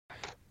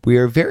We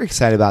are very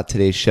excited about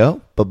today's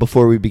show, but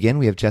before we begin,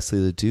 we have Jessie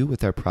Ledoux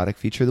with our product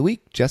feature of the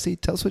week. Jessie,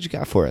 tell us what you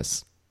got for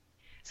us.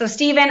 So,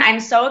 Stephen, I'm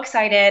so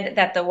excited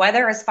that the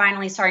weather is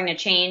finally starting to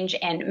change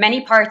in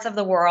many parts of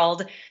the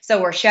world.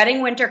 So we're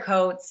shedding winter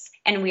coats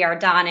and we are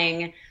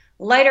donning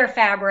lighter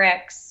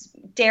fabrics,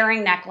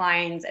 daring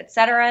necklines,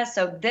 etc.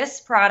 So this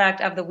product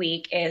of the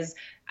week is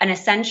an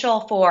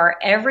essential for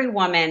every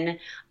woman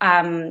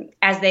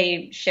as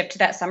they shift to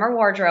that summer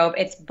wardrobe.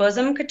 It's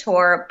Bosom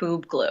Couture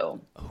Boob Glue.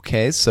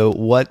 Okay, so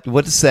what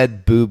does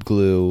that boob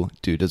glue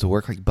do? Does it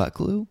work like butt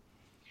glue?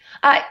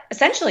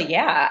 Essentially,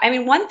 yeah. I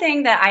mean, one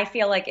thing that I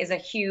feel like is a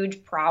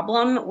huge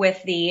problem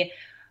with the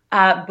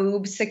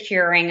boob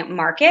securing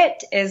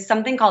market is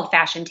something called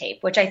fashion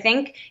tape, which I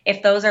think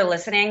if those are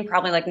listening,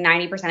 probably like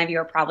 90% of you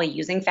are probably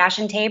using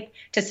fashion tape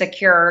to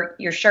secure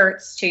your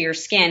shirts to your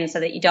skin so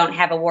that you don't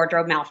have a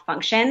wardrobe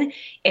malfunction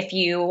if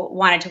you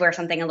wanted to wear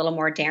something a little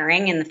more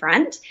daring in the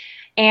front.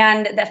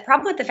 And the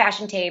problem with the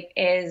fashion tape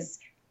is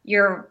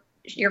your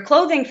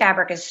clothing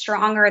fabric is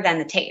stronger than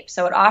the tape.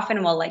 So it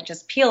often will like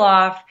just peel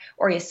off,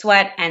 or you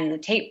sweat and the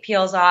tape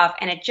peels off,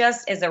 and it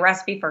just is a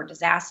recipe for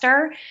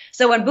disaster.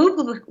 So when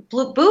boob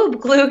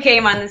glue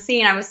came on the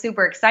scene, I was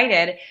super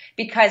excited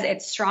because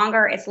it's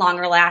stronger, it's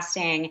longer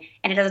lasting,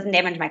 and it doesn't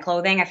damage my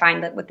clothing. I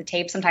find that with the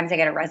tape, sometimes I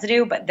get a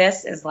residue, but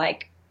this is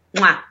like,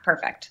 mwah,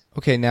 perfect.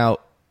 Okay, now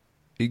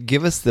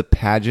give us the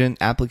pageant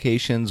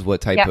applications. What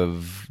type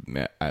of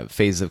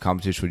phases of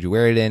competition would you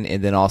wear it in?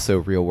 And then also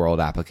real world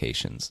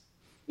applications.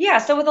 Yeah,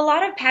 so with a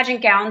lot of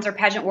pageant gowns or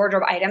pageant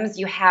wardrobe items,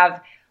 you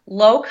have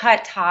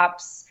low-cut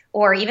tops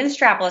or even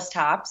strapless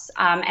tops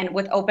and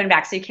with open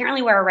back. So you can't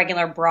really wear a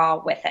regular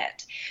bra with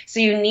it. So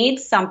you need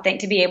something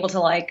to be able to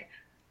like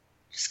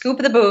scoop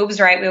the boobs,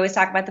 right? We always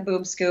talk about the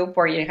boob scoop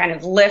where you kind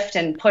of lift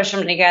and push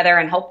them together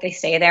and hope they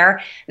stay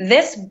there.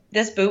 This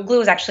boob glue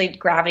is actually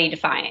gravity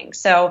defying.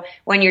 So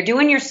when you're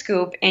doing your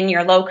scoop in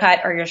your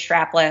low-cut or your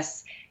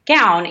strapless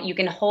gown, you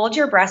can hold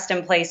your breast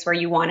in place where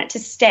you want it to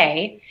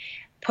stay.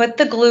 Put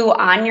the glue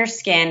on your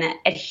skin,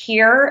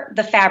 adhere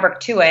the fabric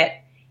to it,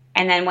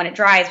 and then when it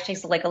dries, it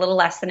takes like a little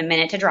less than a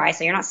minute to dry,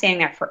 so you're not standing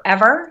there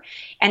forever.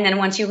 And then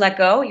once you let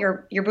go,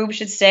 your boobs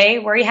should stay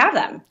where you have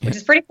them, which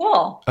is pretty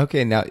cool.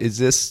 Okay, now is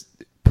this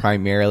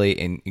primarily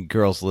in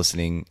girls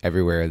listening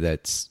everywhere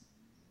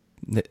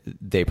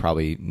they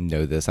probably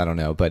know this, I don't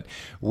know, but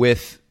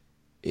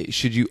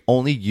should you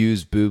only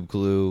use boob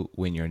glue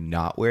when you're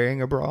not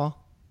wearing a bra?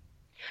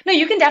 No,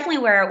 you can definitely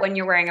wear it when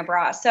you're wearing a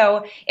bra.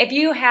 So if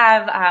you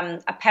have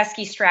a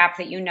pesky strap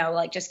that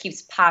like just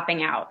keeps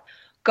popping out,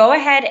 go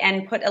ahead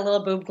and put a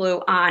little boob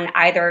glue on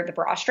either the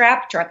bra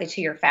strap directly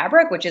to your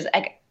fabric, which is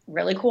like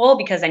really cool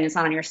because then it's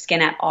not on your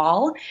skin at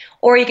all.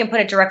 Or you can put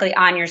it directly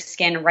on your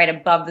skin right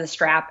above the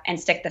strap and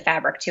stick the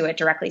fabric to it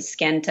directly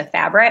skin to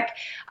fabric.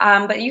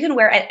 But you can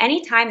wear it at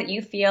any time that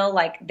you feel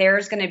like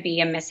there's going to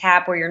be a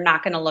mishap where you're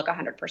not going to look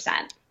 100%.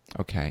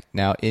 Okay.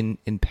 Now, in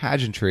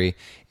pageantry,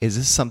 is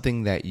this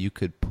something that you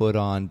could put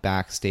on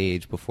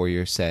backstage before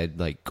you're said,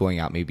 like going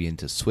out maybe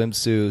into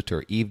swimsuit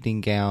or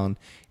evening gown?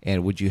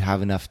 And would you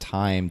have enough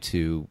time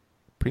to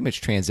pretty much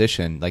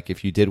transition? Like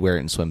if you did wear it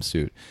in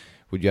swimsuit,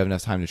 would you have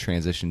enough time to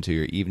transition to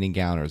your evening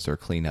gown, or is there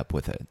cleanup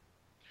with it?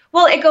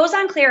 Well, it goes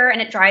on clear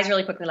and it dries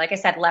really quickly. Like I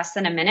said, less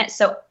than a minute.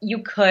 So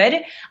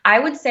I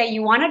would say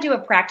you want to do a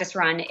practice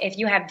run if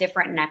you have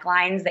different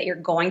necklines that you're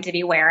going to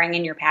be wearing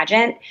in your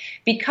pageant,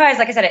 because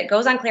like I said, it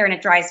goes on clear and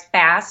it dries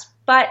fast,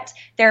 but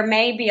there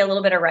may be a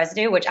little bit of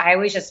residue, which I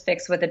always just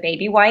fix with a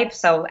baby wipe.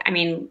 So, I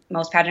mean,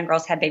 most pageant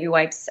girls have baby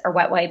wipes or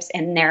wet wipes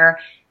in their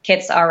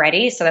kits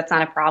already, so that's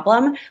not a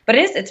problem, but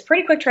it's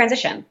pretty quick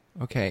transition.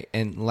 Okay.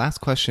 And last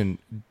question.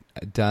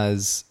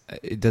 Does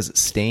it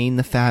stain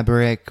the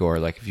fabric, or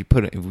like if you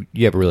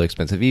have a really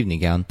expensive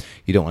evening gown,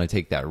 you don't want to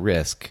take that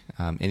risk?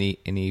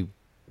 Any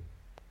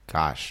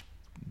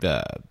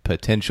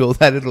potential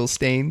that it'll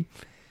stain?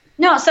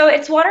 No, so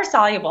it's water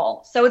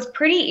soluble, so it's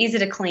pretty easy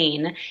to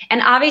clean.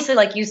 And obviously,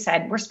 like you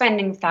said, we're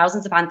spending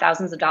thousands upon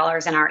thousands of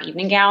dollars in our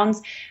evening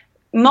gowns.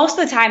 Most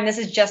of the time, this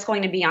is just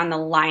going to be on the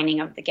lining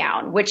of the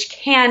gown, which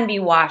can be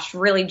washed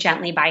really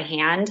gently by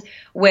hand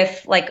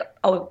with like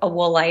a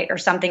Woolite or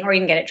something, or you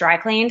can get it dry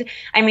cleaned.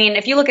 I mean,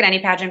 if you look at any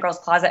pageant girl's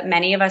closet,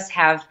 many of us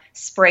have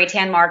spray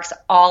tan marks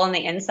all on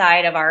the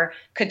inside of our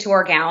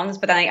couture gowns,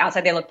 but then on the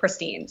outside they look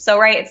pristine. So,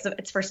 right,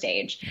 it's for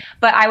stage.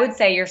 But I would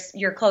say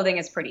your clothing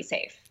is pretty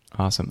safe.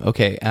 Awesome.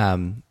 Okay.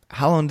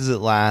 How long does it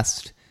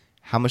last?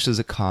 How much does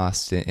it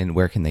cost, and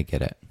where can they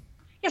get it?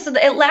 Yeah,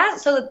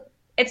 so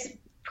it's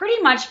pretty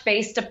much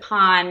based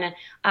upon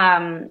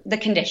the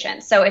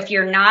condition. So if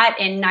you're not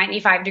in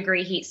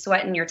 95-degree heat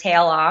sweating your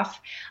tail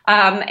off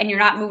and you're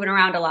not moving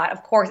around a lot,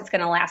 of course it's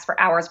going to last for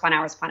hours upon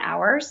hours upon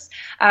hours.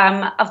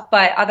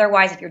 But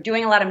otherwise, if you're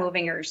doing a lot of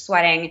moving or you're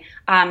sweating,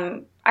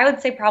 I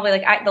would say probably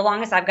the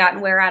longest I've gotten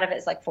wear out of it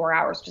is like 4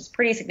 hours, which is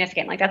pretty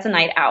significant. Like that's a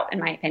night out in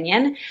my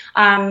opinion.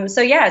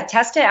 So yeah,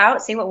 test it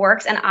out, see what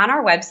works. And on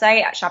our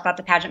website at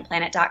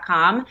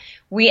shop.thepageantplanet.com,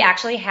 we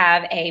actually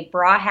have a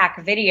bra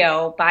hack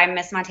video by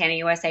Miss Montana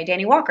USA,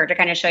 Danny Walker, to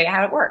kind of show you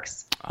how it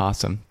works.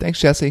 Awesome. Thanks,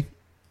 Jessie.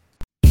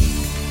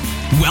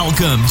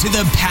 Welcome to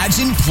the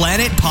Pageant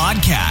Planet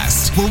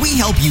Podcast, where we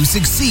help you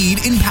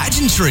succeed in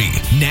pageantry.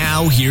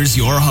 Now, here's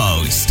your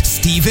host,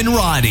 Stephen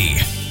Roddy.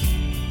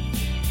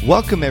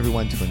 Welcome,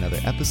 everyone, to another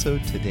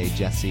episode. Today,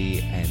 Jesse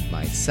and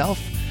myself,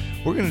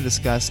 we're going to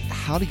discuss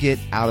how to get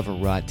out of a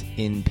rut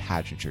in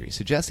pageantry.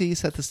 So, Jesse,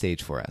 set the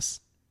stage for us.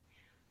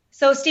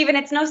 So, Stephen,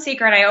 it's no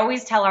secret. I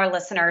always tell our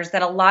listeners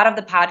that a lot of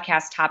the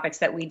podcast topics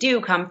that we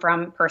do come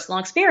from personal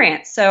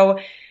experience. So,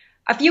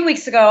 a few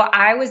weeks ago,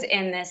 I was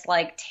in this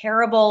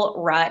terrible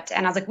rut,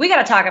 and I was like, we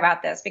got to talk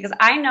about this because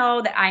I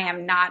know that I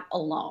am not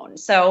alone.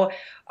 So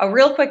a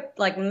real quick,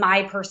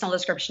 my personal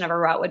description of a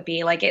rut would be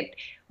it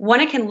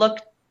can look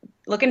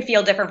and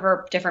feel different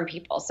for different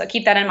people. So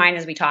keep that in mind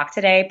as we talk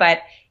today. But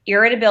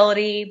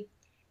irritability,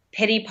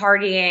 pity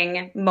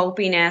partying,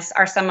 mopiness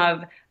are some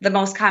of the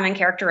most common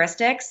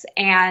characteristics.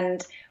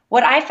 And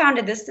what I found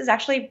is this is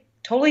actually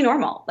totally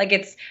normal.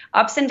 It's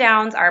ups and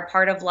downs are a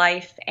part of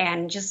life,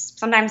 and just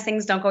sometimes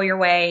things don't go your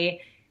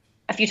way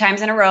a few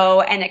times in a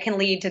row, and it can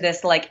lead to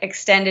this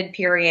extended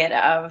period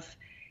of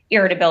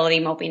irritability,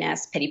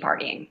 mopiness, pity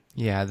partying.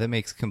 Yeah, that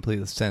makes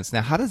complete sense.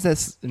 Now, how does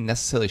this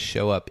necessarily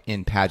show up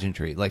in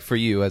pageantry? For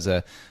you as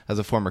a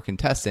former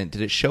contestant,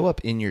 did it show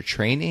up in your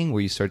training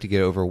where you start to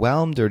get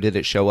overwhelmed, or did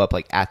it show up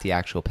at the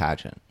actual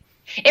pageant?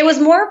 It was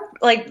more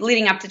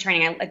leading up to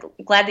training.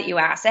 I'm glad that you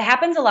asked. It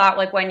happens a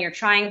lot when you're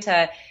trying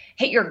to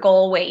hit your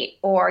goal weight,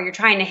 or you're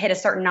trying to hit a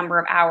certain number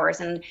of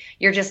hours, and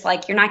you're just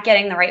you're not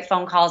getting the right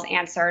phone calls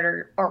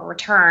answered or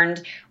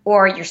returned,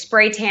 or your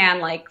spray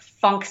tan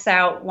funks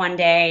out one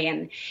day,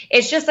 and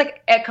it's just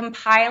a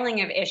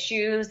compiling of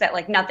issues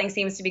that nothing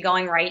seems to be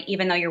going right,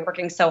 even though you're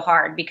working so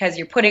hard because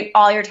you're putting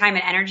all your time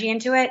and energy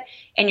into it,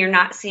 and you're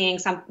not seeing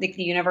the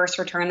universe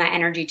return that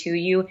energy to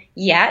you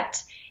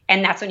yet,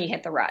 and that's when you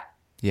hit the rut.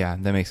 Yeah,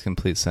 that makes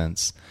complete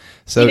sense.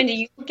 So, Stephen, do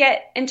you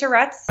get into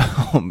ruts?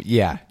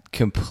 Yeah,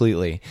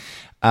 completely.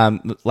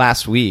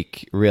 Last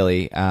week,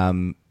 really, with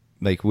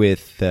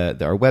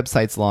our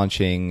website's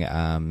launching,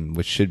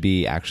 which should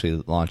be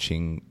actually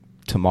launching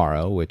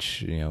tomorrow,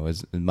 which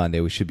is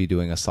Monday. We should be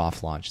doing a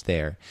soft launch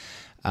there.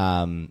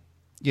 With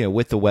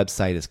the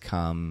website has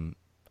come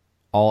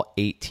all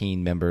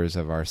 18 members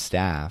of our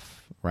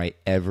staff. Right,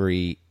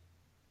 every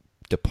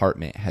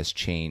department has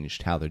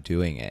changed how they're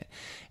doing it.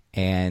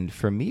 And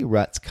for me,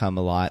 ruts come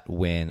a lot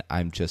when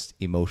I'm just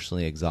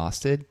emotionally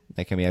exhausted.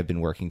 I've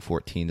been working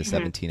 14 to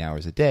 17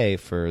 hours a day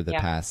for the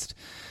past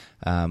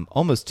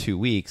almost 2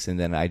 weeks. And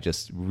then I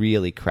just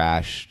really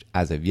crashed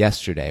as of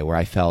yesterday, where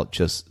I felt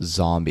just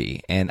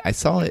zombie. And I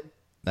saw it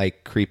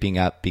creeping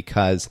up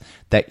because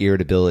that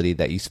irritability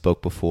that you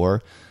spoke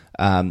before,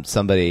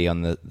 somebody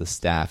on the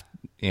staff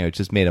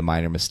just made a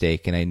minor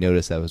mistake, and I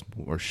noticed I was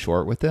more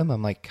short with them.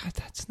 I'm like, God,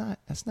 that's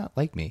not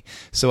like me.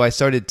 So I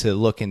started to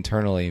look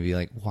internally and be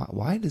like,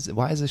 why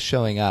is this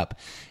showing up?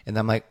 And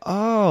I'm like,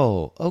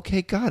 oh,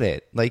 okay, got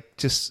it.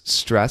 Just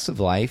stress of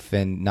life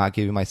and not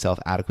giving myself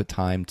adequate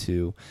time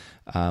to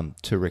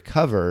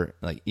recover,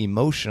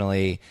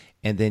 emotionally.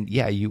 And then,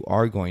 yeah, you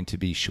are going to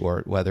be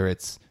short, whether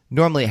it's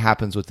normally it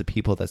happens with the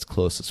people that's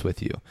closest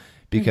with you,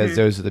 because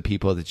those are the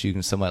people that you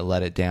can somewhat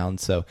let it down.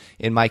 So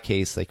in my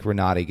case,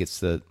 Renata gets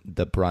the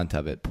brunt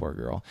of it, poor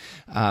girl.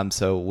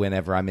 So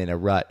whenever I'm in a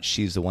rut,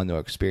 she's the one who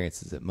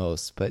experiences it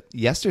most. But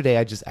yesterday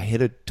I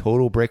hit a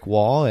total brick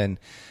wall and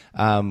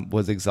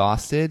was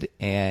exhausted,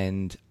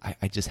 and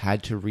I just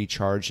had to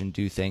recharge and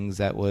do things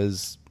that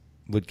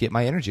would get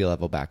my energy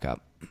level back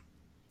up.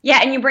 Yeah,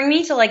 and you bring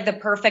me to the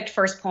perfect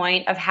first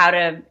point of how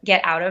to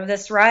get out of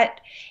this rut.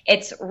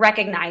 It's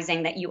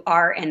recognizing that you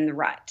are in the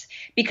rut.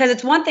 Because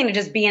it's one thing to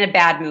just be in a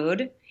bad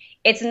mood.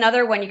 It's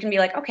another when you can be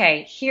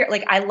okay, here,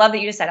 I love that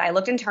you just said, I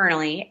looked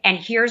internally, and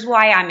here's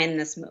why I'm in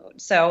this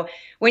mood. So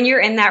when you're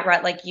in that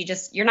rut,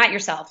 you're not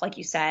yourself, like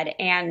you said,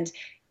 and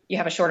you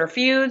have a shorter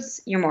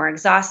fuse, you're more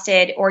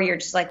exhausted, or you're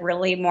just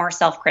really more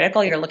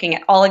self-critical. You're looking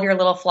at all of your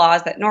little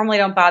flaws that normally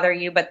don't bother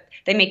you, but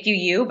they make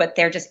you, but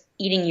they're just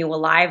eating you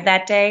alive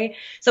that day.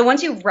 So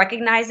once you're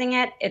recognizing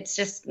it, it's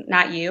just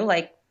not you.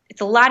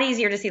 It's a lot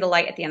easier to see the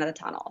light at the end of the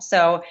tunnel.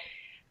 So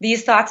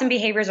these thoughts and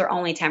behaviors are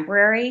only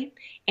temporary,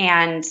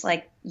 and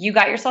you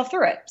got yourself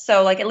through it.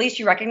 So at least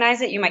you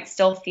recognize it. You might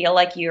still feel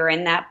like you're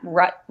in that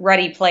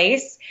rutty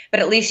place, but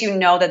at least you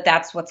know that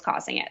that's what's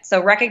causing it.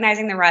 So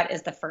recognizing the rut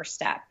is the first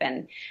step.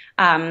 And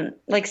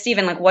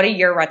Stephen, what do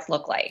your ruts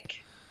look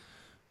like?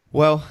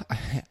 Well,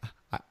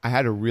 I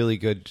had a really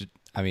good,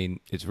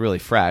 it's really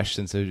fresh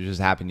since it just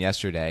happened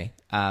yesterday.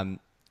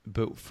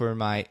 But for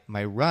my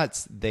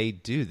ruts,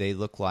 they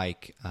look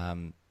like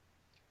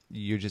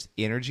you're just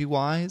energy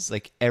wise,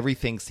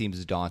 everything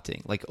seems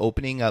daunting.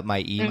 Opening up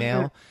my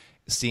email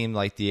seemed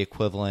like the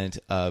equivalent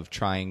of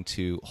trying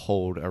to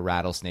hold a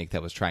rattlesnake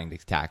that was trying to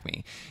attack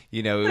me.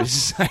 It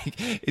was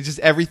just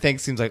everything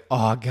seems like,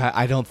 oh God,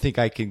 I don't think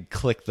I can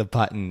click the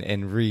button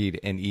and read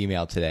an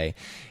email today.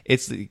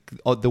 It's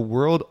the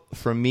world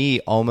for me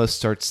almost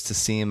starts to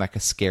seem like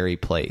a scary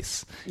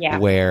place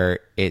where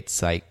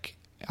it's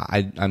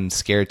I'm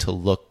scared to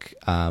look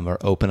or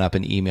open up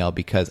an email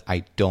because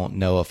I don't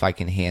know if I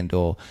can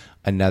handle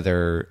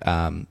another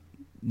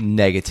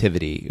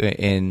negativity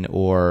in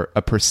or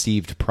a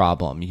perceived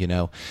problem,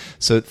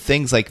 so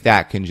things like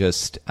that can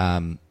just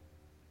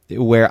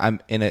where I'm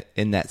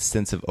in that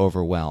sense of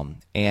overwhelm.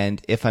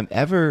 And if I'm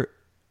ever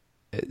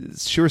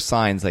sure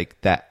signs like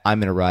that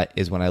I'm in a rut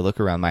is when I look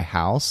around my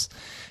house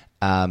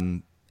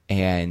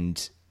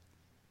and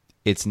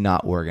it's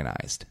not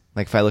organized.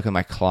 Like if I look in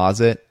my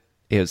closet,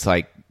 it's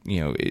like,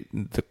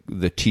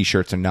 the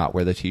t-shirts are not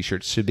where the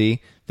t-shirts should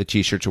be. The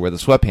t-shirts are where the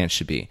sweatpants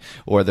should be,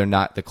 or they're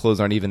not, the clothes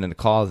aren't even in the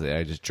closet.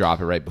 I just drop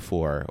it right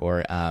before.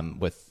 Or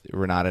with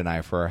Renata and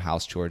I, for our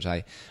house chores,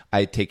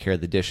 I take care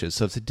of the dishes.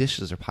 So if the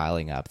dishes are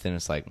piling up, then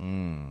it's like,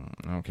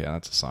 okay,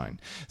 that's a sign.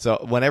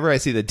 So whenever I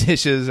see the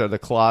dishes or the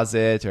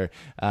closet, or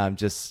I'm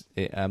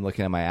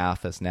looking at my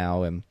office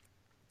now, and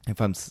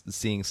if I'm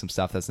seeing some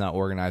stuff that's not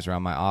organized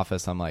around my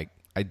office, I'm like,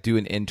 I do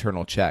an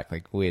internal check.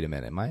 Like, wait a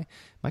minute, am I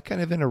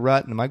kind of in a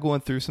rut? Am I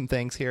going through some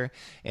things here?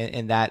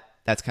 And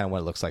that's kind of what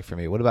it looks like for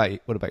me. What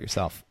about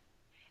yourself?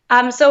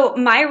 So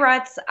my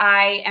ruts,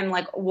 I am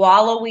like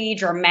wallowy,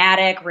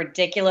 dramatic,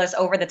 ridiculous,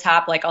 over the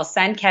top. Like I'll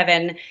send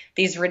Kevin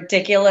these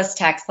ridiculous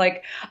texts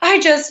like,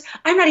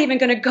 I'm not even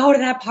going to go to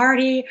that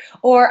party,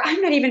 or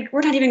we're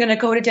not even going to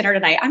go to dinner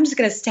tonight. I'm just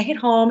going to stay at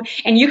home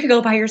and you can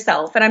go by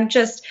yourself. And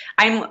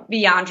I'm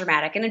beyond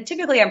dramatic. And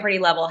typically I'm pretty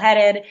level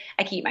headed.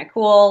 I keep my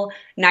cool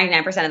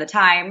 99% of the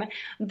time.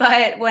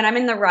 But when I'm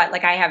in the rut,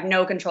 like I have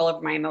no control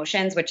over my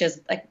emotions, which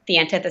is like the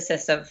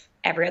antithesis of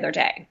every other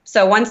day.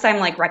 So once I'm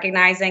like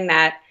recognizing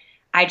that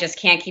I just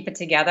can't keep it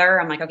together,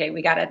 I'm like, okay,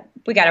 we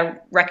gotta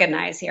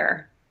recognize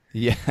here.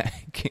 Yeah,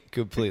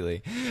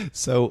 completely.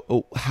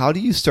 So how do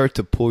you start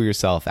to pull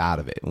yourself out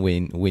of it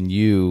when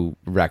you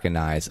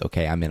recognize,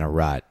 okay, I'm in a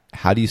rut?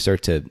 How do you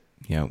start to,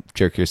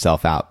 jerk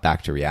yourself out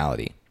back to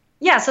reality?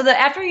 Yeah. So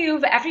after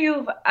you've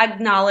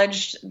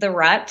acknowledged the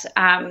rut,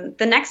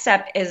 the next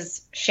step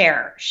is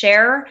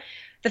share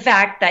the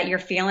fact that you're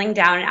feeling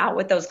down and out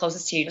with those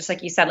closest to you. Just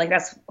like you said, like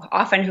that's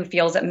often who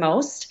feels it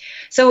most.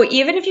 So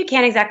even if you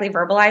can't exactly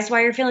verbalize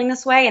why you're feeling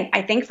this way, and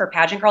I think for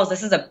pageant girls,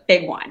 this is a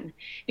big one,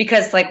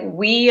 because like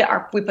we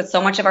put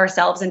so much of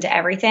ourselves into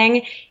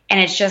everything, and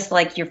it's just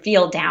like you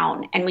feel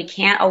down, and we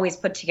can't always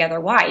put together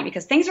why,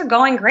 because things are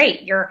going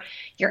great. You're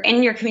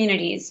in your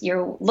communities,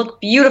 you look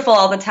beautiful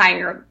all the time,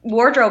 your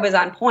wardrobe is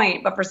on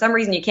point, but for some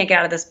reason you can't get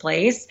out of this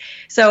place.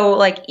 So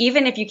like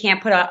even if you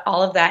can't put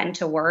all of that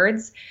into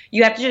words,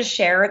 you have to just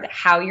share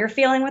how you're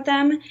feeling with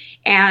them.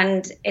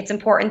 And it's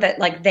important that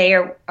like they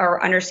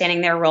are understanding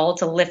their role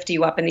to lift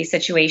you up in these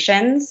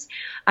situations.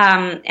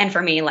 And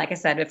for me, like I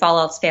said, if all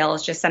else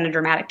fails, just send a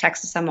dramatic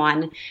text to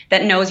someone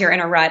that knows you're in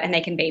a rut and they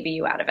can baby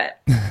you out of it.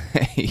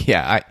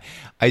 Yeah,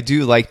 I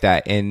do like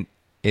that. And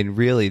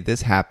really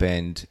this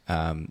happened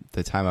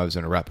the time I was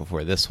in a rut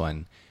before this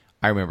one.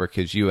 I remember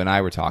because you and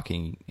I were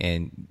talking,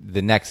 and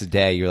the next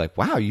day you're like,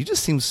 wow, you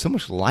just seem so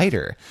much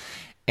lighter.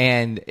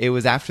 And it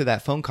was after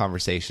that phone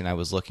conversation, I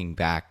was looking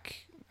back.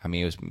 I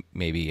mean, it was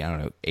maybe,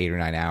 8 or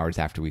 9 hours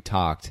after we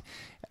talked.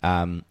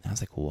 I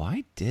was like,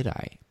 why did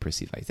I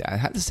perceive like that? I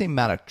had the same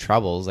amount of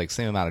troubles, like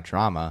same amount of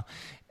drama.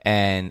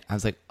 And I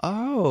was like,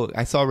 oh,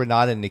 I saw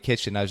Renata in the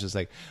kitchen. I was just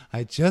like,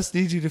 I just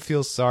need you to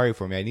feel sorry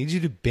for me. I need you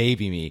to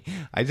baby me.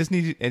 I just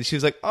need you. And she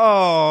was like,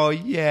 oh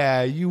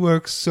yeah, you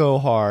work so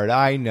hard.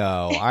 I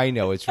know.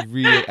 It's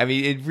real. I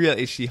mean, it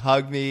really, she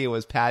hugged me and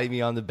was patting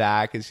me on the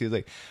back. And she was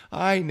like,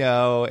 I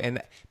know.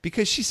 And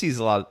because she sees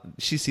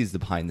the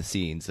behind the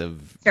scenes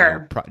of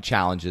sure.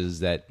 Challenges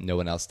that no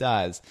one else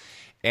does.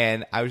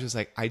 And I was just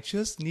like, I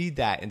just need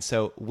that. And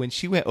so when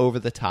she went over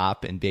the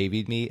top and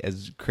babied me,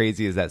 as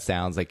crazy as that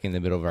sounds, like in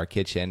the middle of our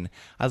kitchen,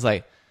 I was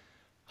like,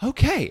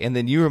 okay. And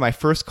then you were my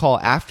first call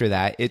after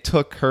that. It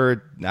took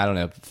her,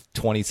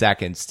 20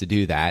 seconds to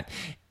do that.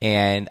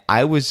 And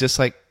I was just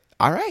like,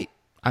 all right,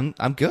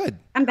 I'm good.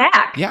 I'm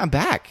back. Yeah, I'm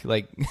back.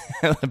 Like,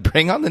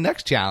 bring on the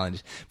next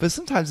challenge. But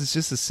sometimes it's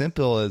just as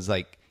simple as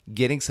like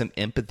getting some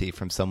empathy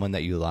from someone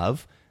that you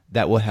love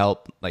that will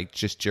help like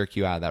just jerk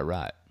you out of that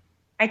rut.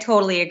 I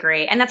totally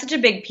agree. And that's such a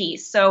big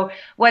piece. So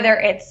whether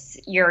it's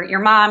your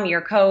mom,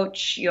 your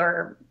coach,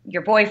 your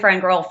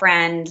boyfriend,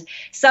 girlfriend,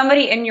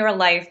 somebody in your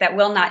life that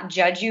will not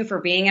judge you for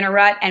being in a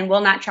rut and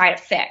will not try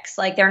to fix.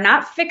 Like they're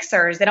not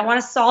fixers. They don't want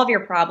to solve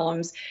your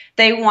problems.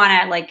 They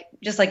want to, like,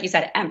 just like you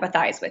said,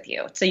 empathize with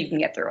you so you can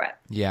get through it.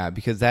 Yeah,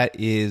 because that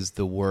is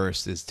the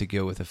worst, is to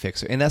go with a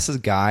fixer. And us as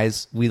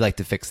guys, we like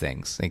to fix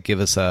things. They give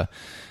us a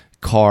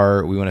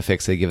car, we want to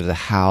fix it. Give us a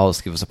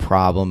house, give us a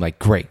problem. Like,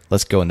 great,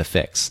 let's go into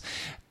fix.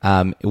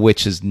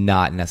 Which is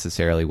not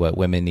necessarily what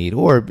women need,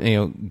 or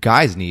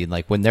guys need.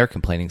 Like when they're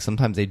complaining,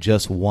 sometimes they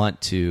just want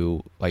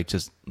to like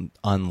just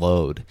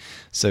unload.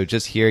 So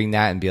just hearing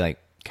that and be like,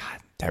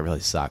 God, that really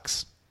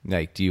sucks.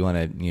 Like, do you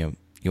want to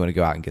you want to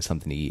go out and get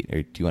something to eat,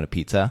 or do you want a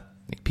pizza?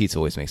 Like, pizza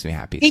always makes me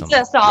happy.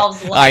 Pizza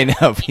solves life.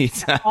 I know,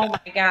 pizza. Oh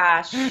my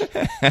gosh.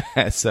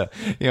 So,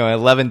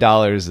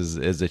 $11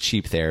 is a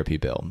cheap therapy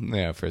bill,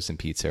 for some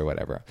pizza or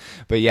whatever.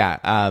 But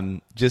yeah,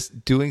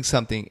 just doing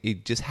something,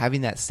 just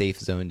having that safe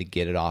zone to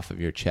get it off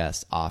of your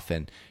chest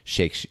often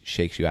shakes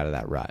you out of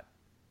that rut.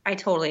 I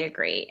totally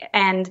agree.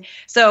 And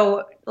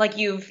so like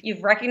you've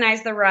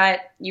recognized the rut,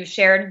 you've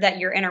shared that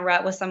you're in a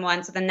rut with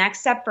someone. So the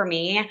next step for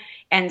me,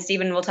 and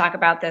Stephen will talk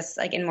about this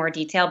like in more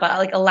detail, but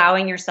like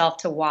allowing yourself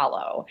to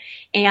wallow.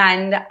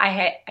 And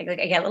I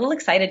get a little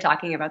excited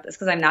talking about this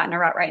because I'm not in a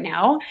rut right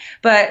now,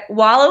 but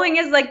wallowing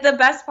is like the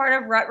best part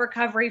of rut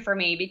recovery for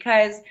me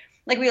because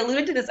like we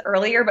alluded to this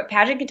earlier, but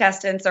pageant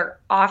contestants are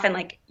often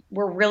like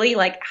we're really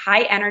like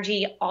high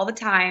energy all the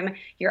time.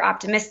 You're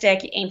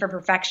optimistic, you aim for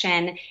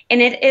perfection.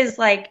 And it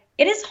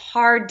is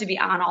hard to be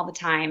on all the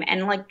time.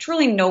 And like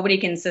truly nobody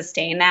can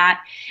sustain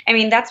that. I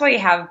mean, that's why you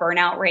have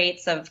burnout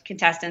rates of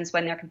contestants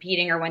when they're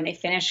competing or when they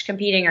finish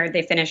competing or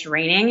they finish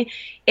reigning.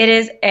 It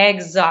is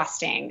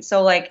exhausting.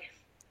 So like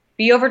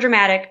be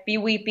overdramatic, be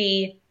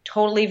weepy,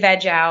 totally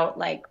veg out,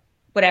 like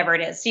whatever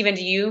it is. Stephen,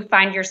 do you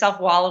find yourself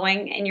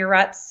wallowing in your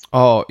ruts?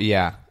 Oh,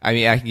 yeah. I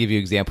mean, I can give you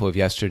an example of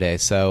yesterday.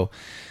 So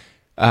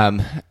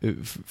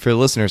for the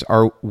listeners,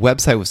 our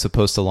website was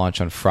supposed to launch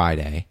on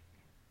Friday,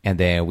 and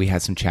then we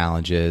had some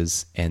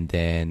challenges, and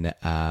then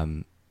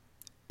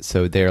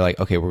so they're like,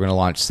 okay, we're going to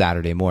launch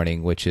Saturday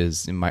morning, which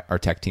is our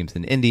tech team's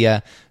in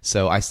India.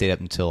 So I stayed up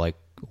until like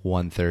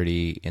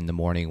 1:30 in the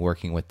morning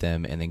working with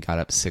them, and then got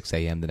up 6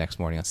 a.m. the next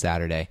morning on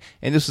Saturday.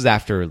 And this was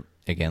after,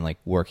 again, like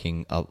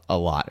working a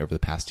lot over the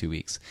past 2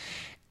 weeks,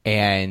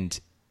 and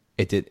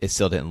it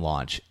still didn't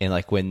launch. And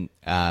like when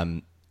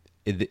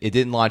it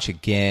didn't launch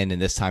again,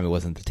 and this time it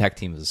wasn't the tech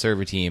team, it was the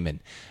server team, and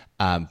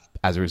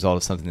as a result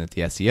of something that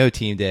the SEO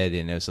team did,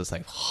 and it was just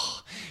like,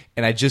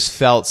 and I just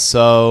felt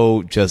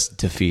so just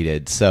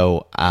defeated.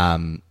 So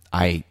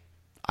I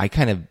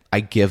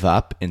give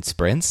up in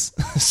sprints.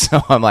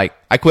 So I'm like,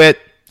 I quit,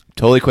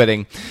 totally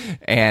quitting,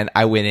 and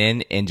I went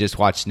in and just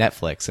watched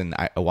Netflix, and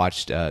I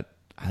watched I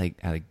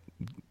like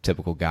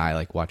typical guy,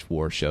 like watch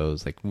war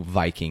shows, like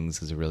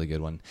Vikings is a really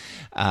good one.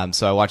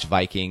 So I watched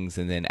Vikings,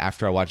 and then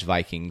after I watched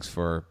Vikings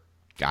for,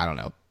 I don't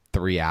know,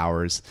 3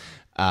 hours,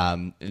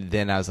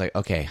 then I was like,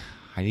 okay,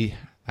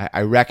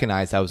 I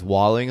recognized I was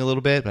wallowing a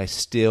little bit, but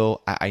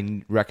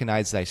I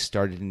recognized that I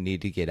started to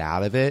need to get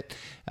out of it,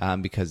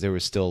 because there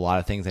was still a lot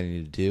of things I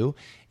needed to do,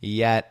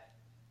 yet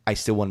I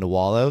still wanted to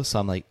wallow. So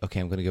I'm like, okay,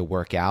 I'm going to go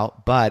work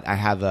out, but I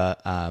have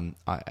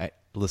I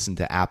listen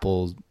to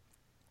Apple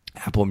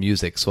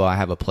Music, so I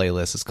have a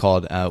playlist. It's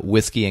called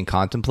Whiskey and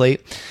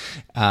Contemplate,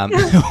 where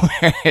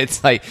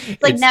it's like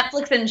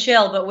Netflix and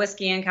chill, but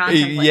whiskey and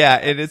contemplate. Yeah,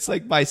 and it's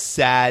like my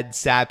sad,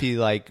 sappy,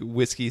 like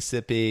whiskey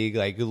sipping,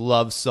 like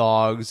love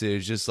songs. It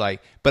was just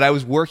like, but I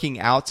was working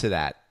out to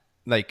that,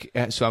 like,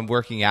 so I'm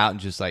working out and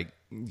just like,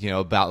 you know,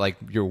 about like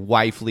your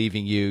wife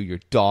leaving you, your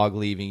dog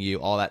leaving you,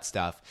 all that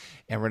stuff.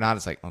 And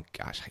Renata's like, oh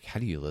gosh, how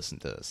do you listen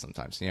to this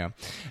sometimes, you know?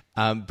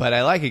 But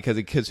I like it because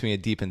it keeps me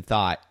deep in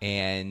thought.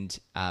 And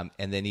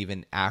then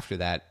even after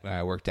that, when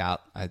I worked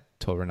out, I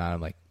told Renata,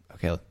 I'm like,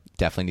 okay,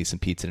 definitely need some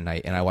pizza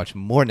tonight. And I watched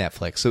more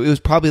Netflix. So it was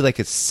probably like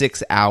a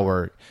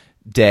 6-hour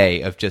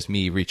day of just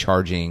me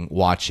recharging,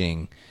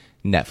 watching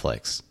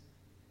Netflix.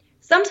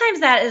 Sometimes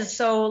that is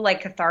so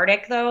like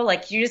cathartic though,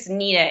 like you just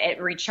need it. It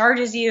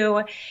recharges you.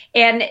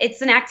 And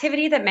it's an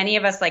activity that many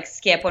of us like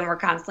skip when we're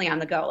constantly on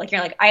the go. Like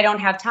you're like, I don't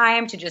have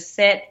time to just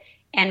sit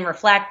and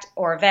reflect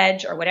or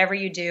veg or whatever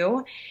you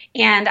do.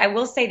 And I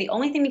will say the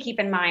only thing to keep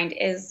in mind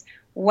is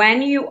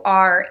when you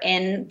are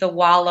in the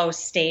wallow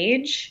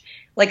stage,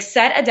 like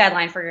set a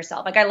deadline for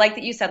yourself. Like I like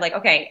that you said like,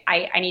 okay,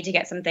 I need to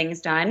get some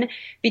things done,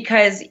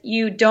 because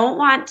you don't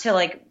want to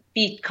like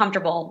be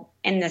comfortable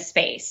in this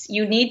space.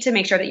 You need to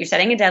make sure that you're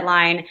setting a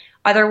deadline.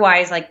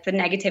 Otherwise, like the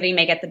negativity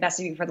may get the best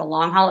of you for the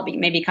long haul. It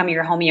may become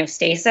your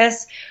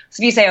homeostasis. So if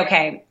you say,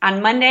 okay,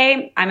 on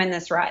Monday, I'm in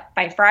this rut.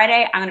 By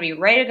Friday, I'm going to be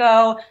ready to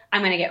go.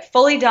 I'm going to get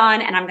fully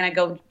done, and I'm going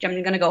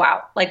to go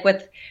out. Like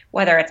with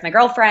whether it's my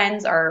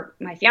girlfriends or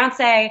my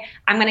fiance,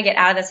 I'm going to get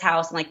out of this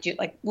house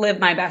and live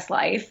my best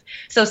life.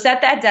 So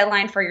set that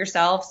deadline for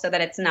yourself so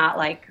that it's not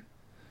like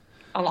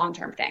a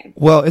long-term thing.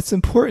 Well, it's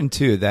important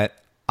too that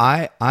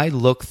I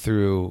look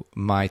through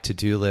my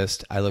to-do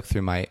list. I look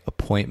through my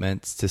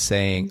appointments to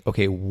saying,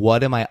 okay,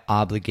 what am I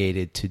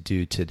obligated to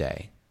do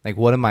today? Like,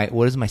 what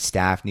is my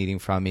staff needing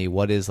from me?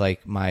 What is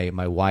like my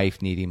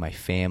wife needing, my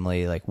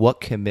family? Like,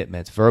 what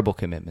commitments, verbal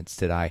commitments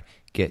did I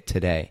get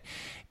today?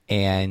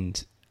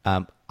 And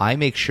I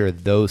make sure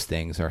those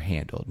things are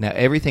handled. Now,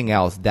 everything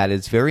else that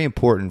is very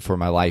important for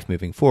my life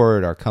moving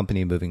forward, our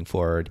company moving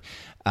forward,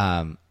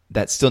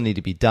 that still need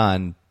to be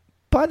done.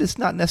 But it's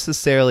not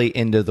necessarily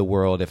end of the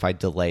world if I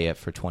delay it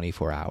for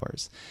 24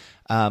 hours.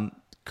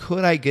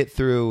 Could I get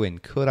through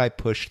and could I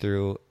push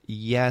through?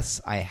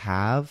 Yes, I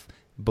have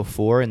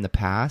before in the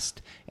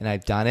past, and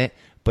I've done it.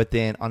 But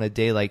then on a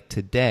day like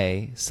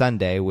today,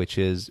 Sunday, which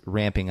is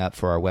ramping up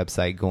for our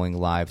website going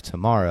live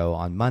tomorrow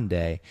on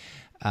Monday,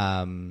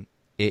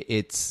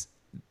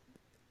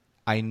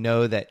 I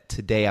know that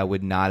today I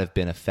would not have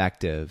been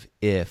effective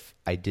if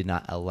I did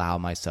not allow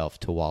myself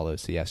to wallow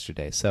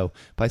yesterday. So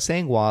by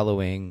saying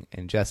wallowing,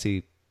 and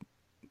Jesse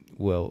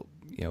will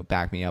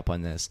back me up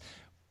on this,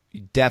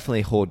 you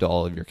definitely hold to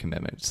all of your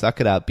commitments.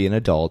 Suck it up, be an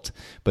adult.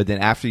 But then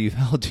after you've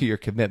held to your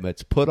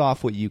commitments, put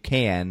off what you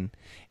can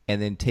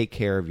and then take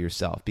care of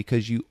yourself,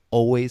 because you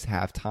always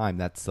have time.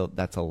 That's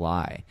a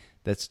lie.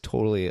 That's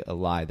totally a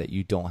lie that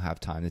you don't have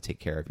time to take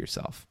care of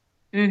yourself.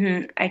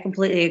 I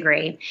completely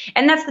agree.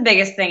 And that's the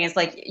biggest thing is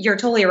like, you're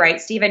totally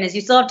right, Stephen, is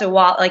you still have to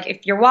like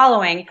if you're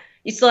wallowing,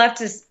 you still have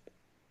to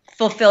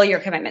fulfill your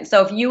commitment.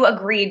 So if you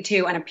agreed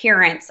to an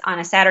appearance on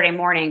a Saturday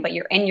morning, but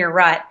you're in your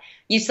rut,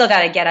 you still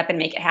got to get up and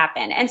make it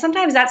happen. And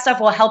sometimes that stuff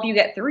will help you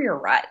get through your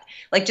rut,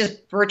 like just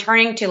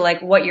returning to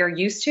like what you're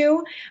used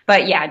to.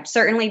 But yeah,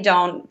 certainly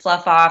don't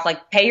fluff off,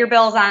 like pay your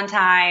bills on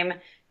time,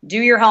 do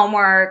your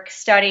homework,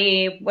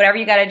 study, whatever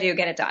you got to do,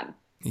 get it done.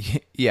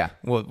 Yeah.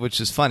 Well, which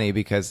is funny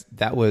because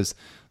that was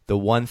the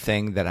one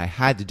thing that I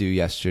had to do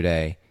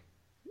yesterday.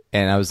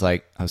 And I was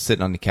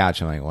sitting on the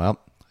couch. I'm like, well,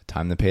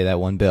 time to pay that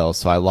one bill.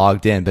 So I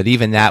logged in, but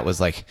even that was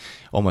like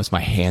almost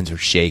my hands were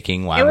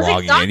shaking while I'm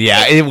logging in.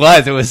 Yeah, it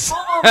was.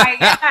 Oh my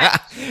God.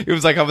 It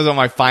was like I was on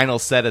my final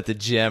set at the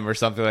gym or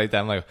something like that.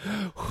 I'm like,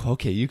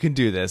 okay, you can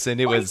do this. And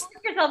it was.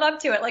 Work yourself up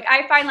to it. Like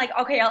I find like,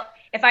 okay,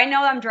 if I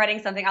know I'm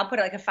dreading something, I'll put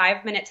it like a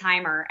 5-minute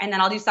timer and then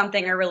I'll do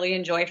something I really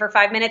enjoy for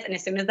 5 minutes. And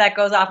as soon as that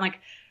goes off, I'm like,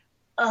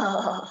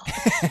 oh,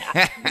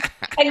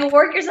 and you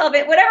work yourself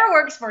in, whatever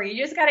works for you.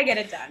 You just got to get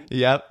it done.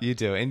 Yep, you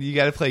do. And you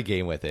got to play a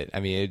game with it.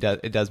 I mean,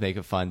 it does make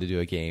it fun to do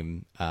a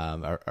game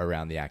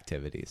around the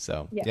activity.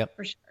 So, yeah, yep.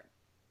 For sure.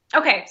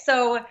 Okay.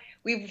 So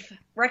we've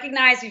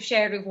recognized, we've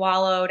shared, we've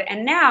wallowed.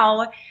 And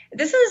now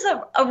this is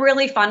a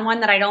really fun one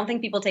that I don't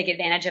think people take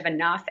advantage of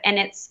enough. And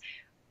it's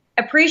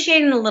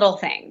appreciating the little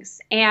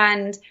things.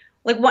 And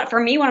like for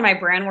me, one of my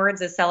brand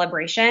words is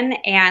celebration.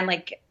 And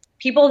like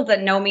people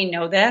that know me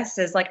know this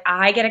is like,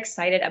 I get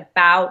excited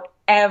about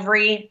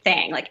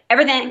everything, like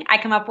everything I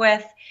come up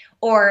with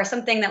or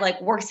something that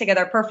like works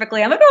together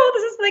perfectly. I'm like, oh,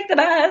 this is like the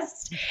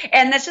best.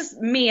 And that's just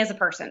me as a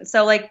person.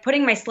 So like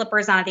putting my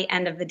slippers on at the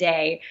end of the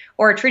day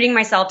or treating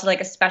myself to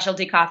like a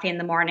specialty coffee in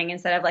the morning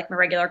instead of like my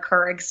regular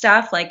Keurig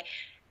stuff. Like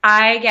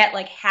I get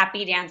like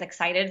happy dance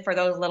excited for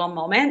those little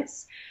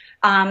moments.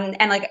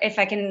 And like if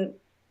I can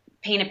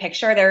paint a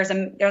picture, there's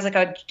like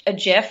a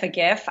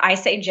GIF. I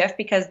say GIF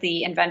because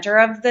the inventor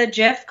of the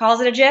GIF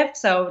calls it a GIF,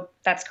 so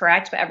that's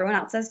correct. But everyone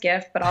else says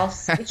GIF. But I'll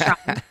stay strong.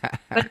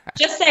 But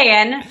just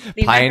saying,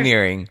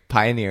 pioneering.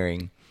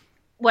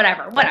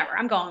 Whatever.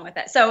 I'm going with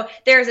it. So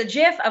there's a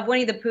GIF of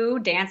Winnie the Pooh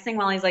dancing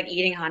while he's like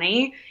eating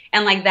honey,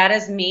 and like that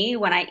is me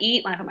when I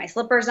eat, when I put my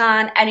slippers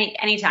on,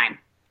 anytime.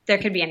 There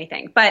could be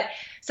anything. But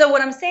so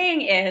what I'm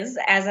saying is,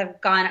 as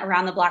I've gone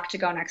around the block to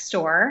go next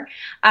door,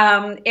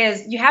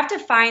 is you have to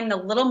find the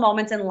little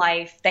moments in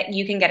life that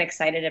you can get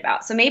excited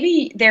about. So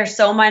maybe they're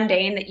so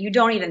mundane that you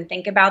don't even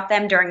think about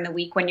them during the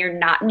week when you're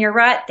not in your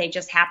rut. They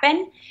just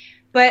happen.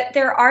 But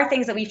there are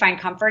things that we find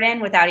comfort in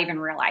without even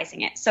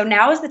realizing it. So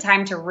now is the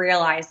time to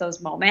realize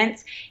those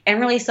moments and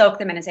really soak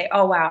them in and say,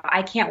 oh, wow,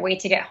 I can't wait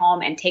to get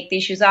home and take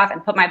these shoes off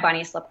and put my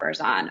bunny slippers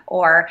on,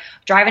 or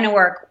driving to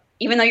work.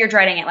 Even though you're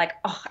dreading it, like,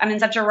 oh, I'm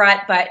in such a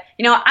rut, but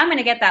I'm going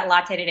to get that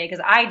latte today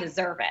because I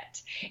deserve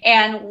it.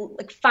 And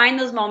like find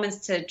those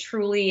moments to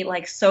truly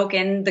like soak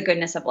in the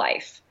goodness of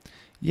life.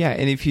 Yeah,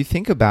 and if you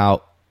think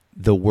about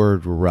the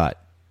word rut,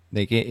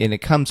 like, and it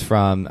comes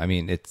from, I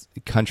mean, it's a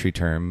country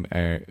term,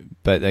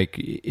 but like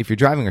if you're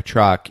driving a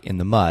truck in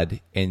the mud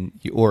and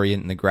you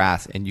orient in the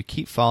grass and you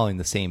keep following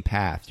the same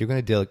path, you're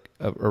going to do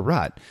a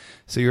rut.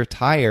 So your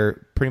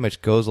tire pretty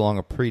much goes along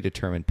a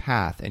predetermined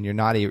path and you're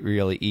not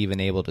really even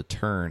able to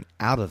turn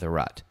out of the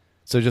rut.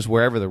 So just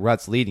wherever the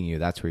rut's leading you,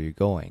 that's where you're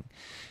going.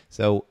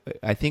 So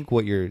I think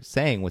what you're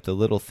saying with the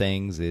little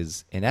things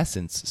is, in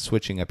essence,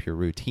 switching up your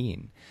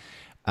routine.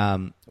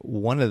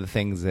 One of the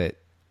things that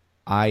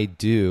I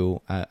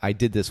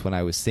did this when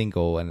I was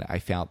single, and I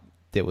found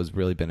that was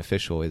really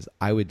beneficial, is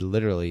I would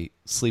literally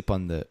sleep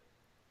on the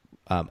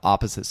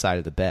opposite side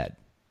of the bed,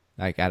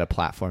 like at a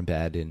platform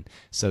bed. And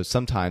so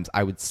sometimes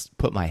I would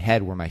put my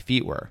head where my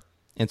feet were.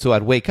 And so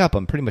I'd wake up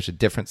on pretty much a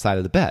different side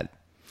of the bed.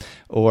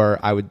 Or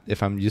I would,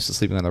 if I'm used to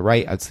sleeping on the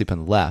right, I'd sleep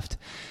on the left.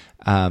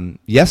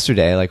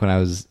 Yesterday, like when I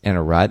was in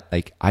a rut,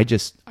 like I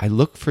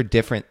look for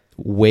different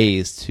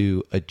ways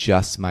to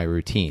adjust my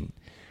routine.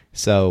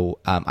 So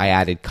I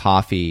added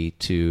coffee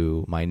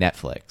to my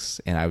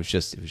Netflix, and it was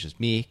just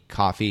me,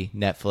 coffee,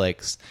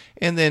 Netflix,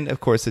 and then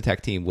of course the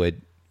tech team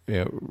would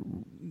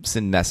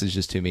send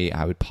messages to me.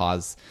 I would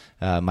pause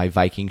my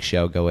Viking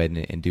show, go in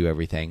and do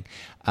everything.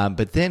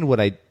 But then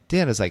what I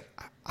did is like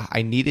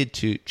I needed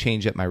to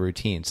change up my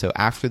routine. So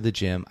after the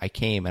gym, I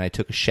came and I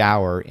took a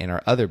shower in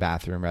our other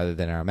bathroom rather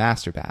than our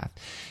master bath,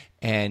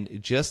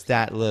 and just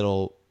that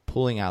little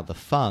pulling out the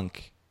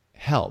funk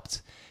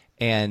helped.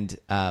 And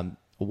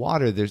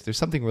water, there's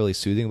something really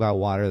soothing about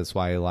water. That's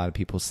why a lot of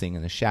people sing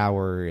in the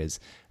shower. Is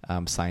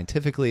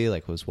scientifically,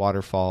 like those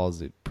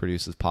waterfalls, it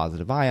produces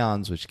positive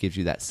ions, which gives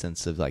you that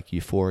sense of like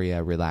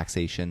euphoria,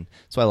 relaxation.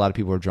 That's why a lot of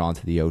people are drawn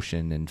to the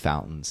ocean and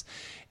fountains.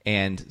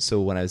 And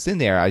so when I was in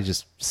there, I was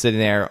just sitting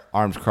there,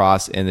 arms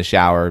crossed in the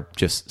shower,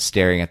 just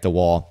staring at the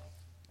wall.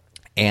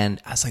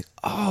 And I was like,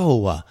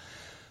 oh,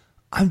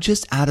 I'm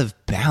just out of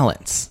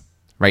balance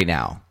right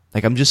now.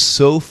 Like I'm just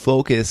so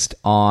focused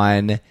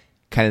on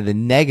kind of the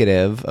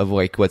negative of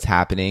like what's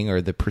happening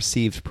or the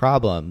perceived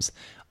problems.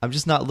 I'm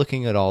just not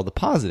looking at all the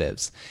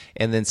positives.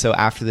 And then so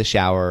after the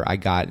shower, I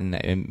got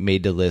and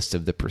made the list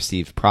of the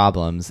perceived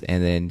problems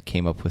and then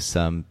came up with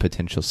some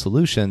potential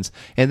solutions,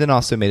 and then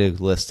also made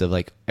a list of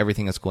like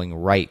everything that's going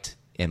right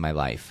in my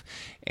life,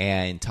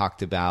 and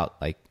talked about,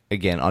 like,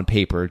 again, on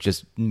paper,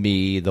 just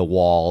me, the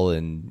wall,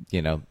 and,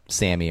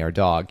 Sammy, our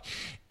dog,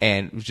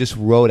 and just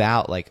wrote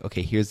out like,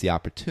 okay, here's the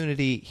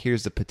opportunity,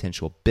 here's the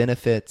potential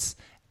benefits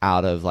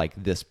out of like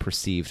this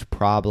perceived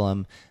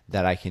problem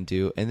that I can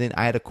do. And then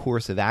I had a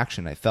course of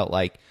action. I felt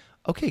like,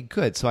 okay,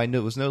 good. So I knew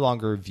it was no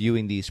longer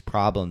viewing these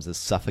problems as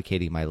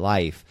suffocating my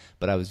life,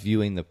 but I was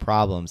viewing the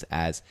problems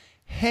as,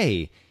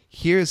 hey,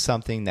 here's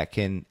something that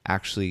can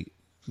actually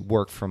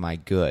work for my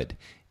good.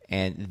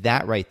 And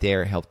that right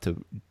there helped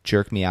to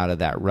jerk me out of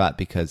that rut,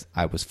 because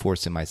I was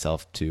forcing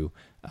myself to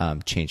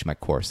change my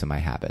course and my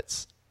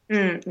habits.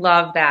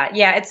 Love that.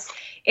 Yeah,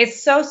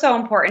 it's so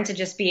important to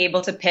just be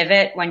able to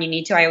pivot when you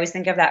need to. I always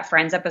think of that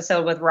Friends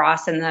episode with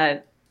Ross and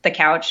the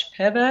couch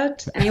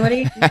pivot.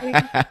 Anybody?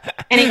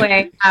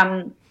 Anyway,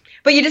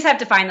 but you just have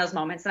to find those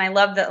moments. And I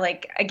love that,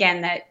 like,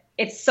 again, that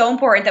it's so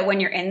important that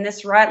when you're in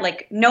this rut,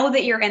 like, know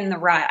that you're in the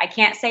rut. I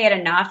can't say it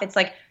enough. It's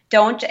like,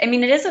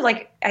 it is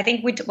like, I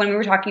think when we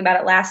were talking about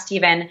it last,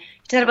 Stephen, you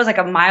said it was like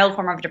a mild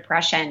form of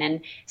depression.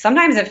 And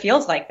sometimes it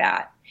feels like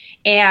that.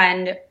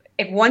 And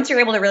if once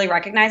you're able to really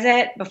recognize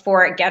it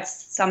before it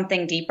gets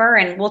something deeper,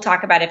 and we'll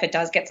talk about if it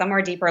does get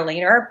somewhere deeper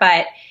later,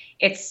 but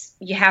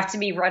you have to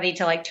be ready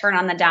to like turn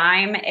on the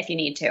dime if you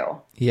need to.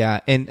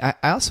 Yeah. And I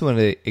also want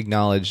to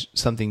acknowledge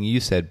something you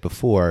said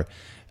before.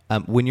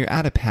 When you're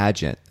at a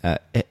pageant,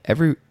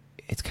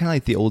 it's kind of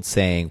like the old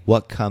saying,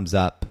 what goes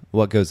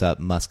up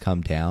must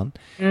come down.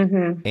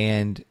 Mm-hmm.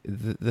 And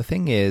the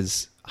thing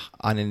is,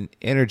 on an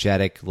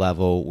energetic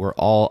level, we're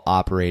all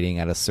operating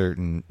at a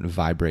certain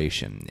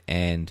vibration.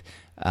 And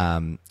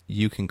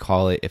you can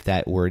call it, if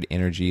that word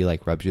energy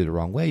like rubs you the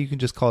wrong way, you can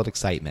just call it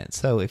excitement.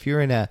 So if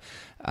you're in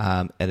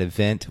an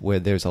event where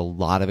there's a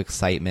lot of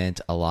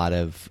excitement, a lot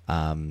of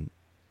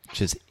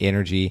just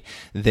energy,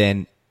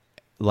 then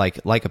like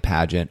a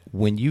pageant,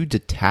 when you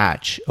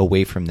detach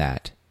away from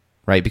that,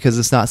 right, because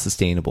it's not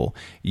sustainable,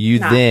 you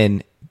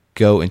then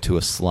go into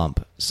a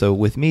slump. So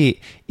with me,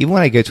 even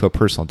when I go to a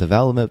personal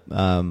development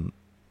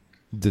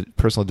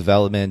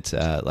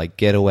like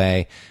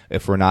getaway,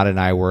 if Renata and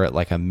I were at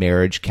like a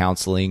marriage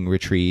counseling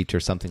retreat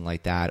or something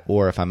like that,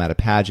 or if I'm at a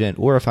pageant,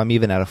 or if I'm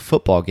even at a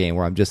football game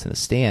where I'm just in the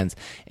stands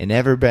and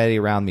everybody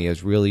around me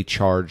is really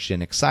charged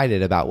and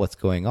excited about what's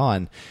going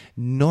on,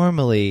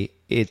 normally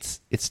it's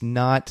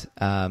not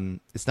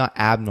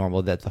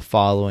abnormal that the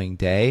following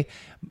day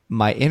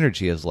my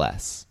energy is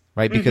less.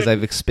 Right? Because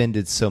I've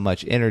expended so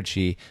much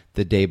energy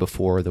the day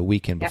before or the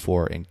weekend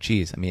before. And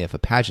geez, I mean, if a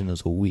pageant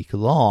is a week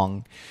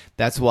long,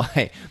 that's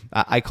why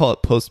I call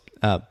it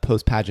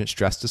post-pageant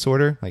stress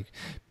disorder. Like,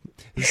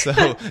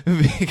 so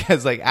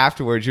because like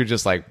afterwards you're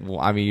just like, well,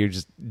 I mean, you're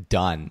just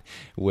done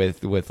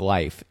with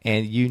life,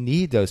 and you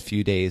need those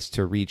few days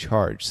to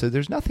recharge. So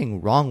there's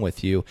nothing wrong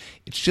with you.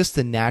 It's just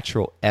the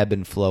natural ebb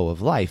and flow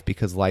of life,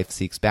 because life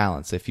seeks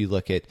balance. If you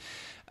look at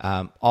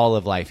all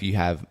of life, you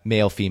have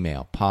male,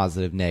 female,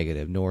 positive,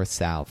 negative, north,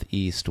 south,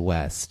 east,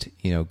 west,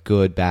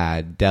 good,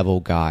 bad,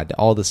 devil, God,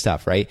 all the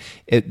stuff, right?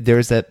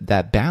 There's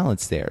that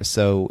balance there.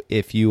 So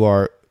if you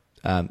are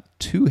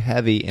too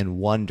heavy in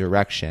one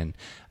direction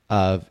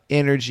of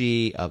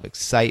energy, of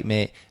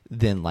excitement,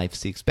 then life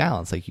seeks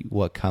balance. Like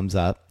what goes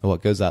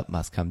up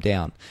must come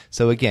down.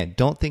 So again,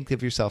 don't think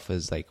of yourself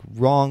as like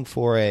wrong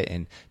for it,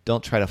 and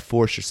don't try to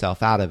force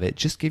yourself out of it.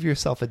 Just give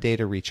yourself a day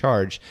to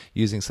recharge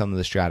using some of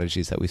the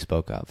strategies that we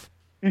spoke of.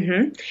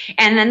 Mm-hmm.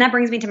 And then that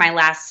brings me to my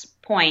last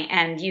point.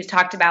 And you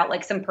talked about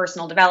like some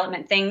personal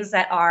development things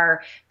that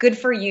are good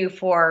for you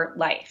for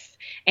life.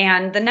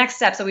 And the next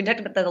step, so we talked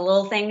about the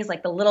little things,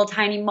 like the little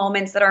tiny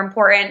moments that are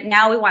important.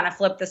 Now we want to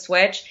flip the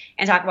switch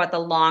and talk about the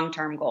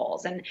long-term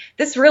goals. And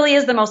this really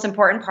is the most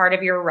important part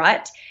of your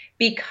rut,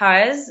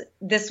 because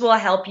this will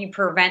help you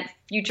prevent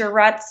future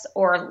ruts,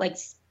 or like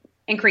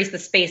increase the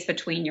space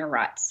between your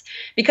ruts,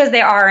 because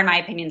they are, in my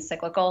opinion,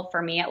 cyclical,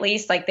 for me at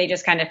least. Like they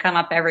just kind of come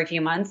up every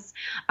few months.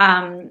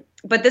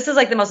 But this is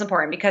like the most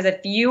important, because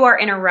if you are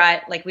in a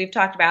rut, like we've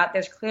talked about,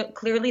 there's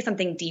clearly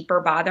something deeper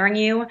bothering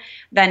you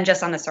than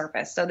just on the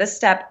surface. So this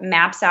step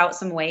maps out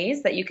some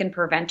ways that you can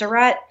prevent a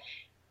rut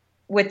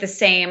with the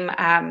same,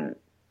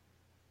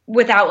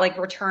 without like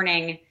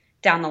returning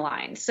down the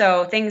line.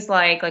 So things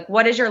like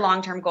what is your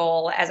long-term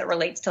goal as it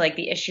relates to like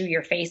the issue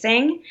you're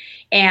facing,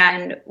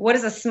 and what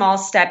is a small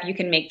step you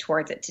can make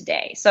towards it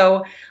today?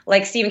 So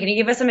like, Stephen, can you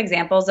give us some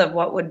examples of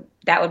what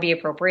that would be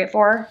appropriate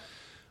for?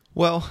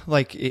 Well,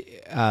 like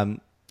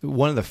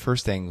one of the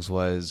first things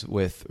was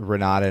with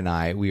Renata and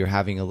I, we were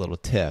having a little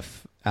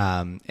tiff,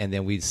 and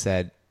then we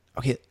said,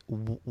 okay,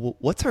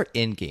 what's our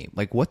end game?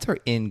 Like, what's our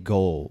end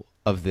goal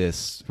of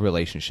this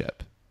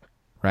relationship?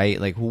 right?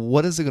 Like,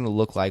 what is it going to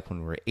look like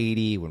when we're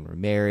 80, when we're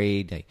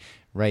married, like,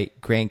 right?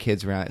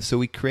 Grandkids around. So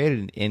we created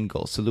an end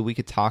goal so that we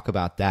could talk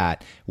about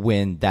that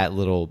when that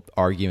little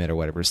argument or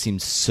whatever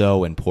seems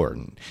so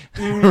important,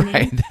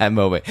 right? That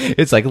moment.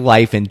 It's like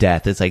life and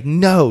death. It's like,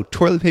 no,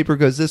 toilet paper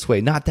goes this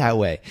way, not that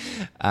way.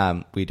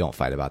 We don't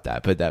fight about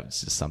that, but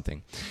that's just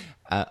something.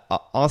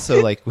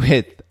 Also, like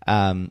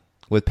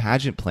with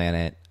Pageant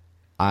Planet,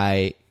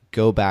 I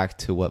go back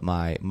to what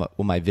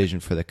my vision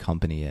for the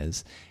company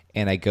is.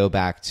 And I go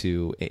back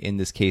to, in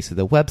this case of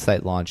the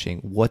website launching,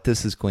 what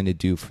this is going to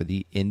do for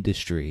the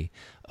industry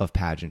of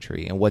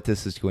pageantry and what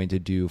this is going to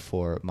do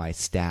for my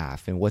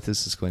staff and what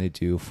this is going to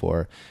do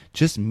for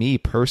just me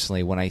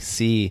personally when I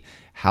see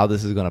how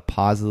this is going to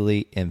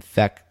positively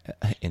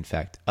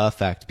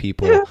affect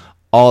people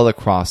all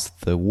across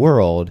the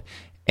world.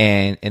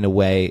 And in a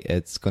way,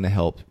 it's going to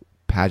help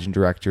pageant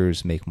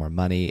directors make more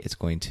money. It's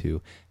going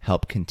to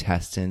help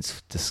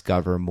contestants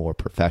discover more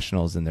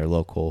professionals in their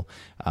local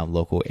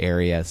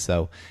area.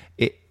 So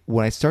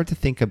when I start to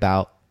think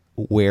about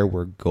where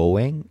we're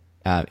going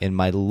in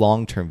my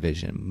long-term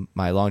vision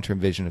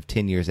of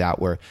 10 years out,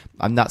 where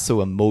I'm not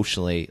so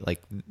emotionally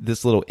like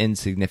this little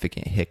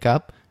insignificant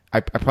hiccup,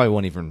 I probably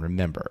won't even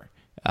remember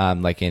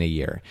like in a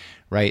year,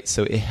 right?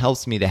 So it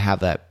helps me to have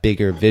that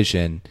bigger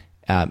vision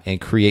and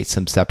create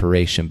some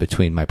separation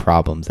between my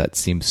problems that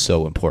seems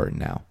so important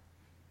now.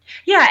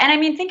 Yeah, and I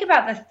mean, think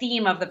about the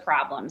theme of the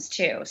problems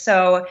too.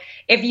 So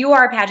if you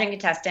are a pageant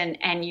contestant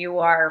and you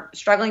are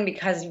struggling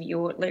because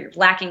you're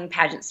lacking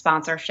pageant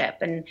sponsorship,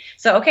 and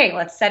so, okay,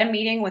 let's set a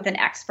meeting with an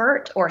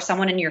expert or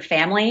someone in your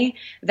family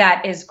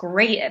that is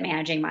great at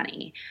managing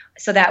money.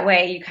 So that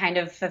way you kind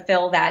of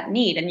fulfill that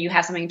need and you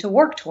have something to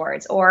work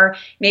towards. Or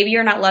maybe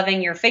you're not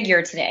loving your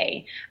figure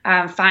today.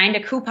 Find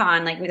a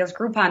coupon, like there's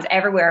Groupons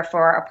everywhere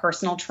for a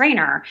personal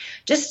trainer.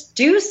 Just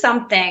do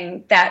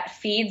something that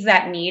feeds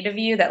that need of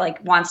you that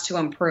like wants to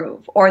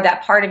improve, or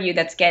that part of you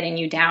that's getting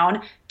you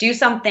down. Do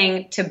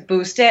something to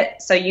boost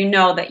it so you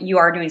know that you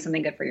are doing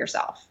something good for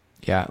yourself.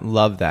 Yeah,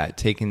 love that.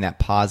 Taking that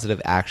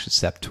positive action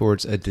step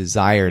towards a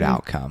desired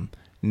outcome,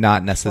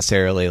 not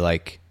necessarily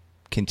like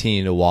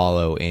continue to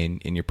wallow in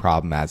your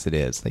problem as it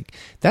is. Like,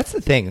 that's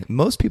the thing.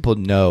 Most people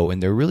know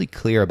and they're really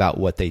clear about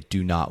what they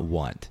do not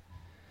want.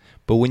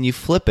 But when you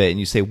flip it and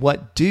you say,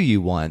 what do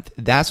you want?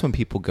 That's when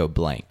people go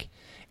blank.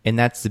 And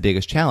that's the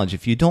biggest challenge.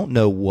 If you don't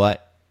know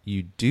what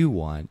you do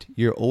want,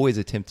 you're always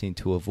attempting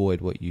to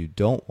avoid what you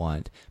don't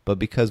want. But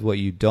because what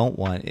you don't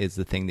want is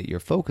the thing that you're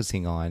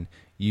focusing on,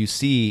 you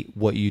see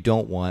what you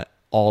don't want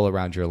all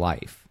around your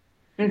life.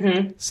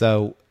 Mm-hmm.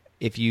 So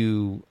if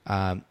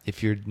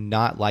you're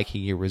not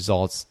liking your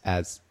results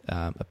as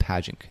a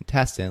pageant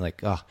contestant,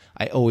 like, oh,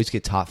 I always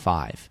get top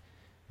 5,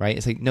 right?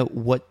 It's like, no,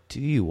 what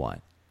do you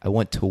want? I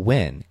want to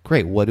win.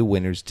 Great. What do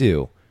winners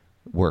do?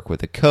 Work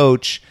with a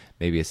coach.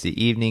 Maybe it's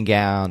the evening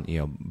gown,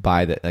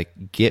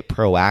 get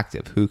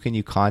proactive. Who can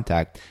you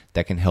contact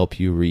that can help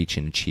you reach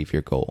and achieve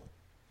your goal?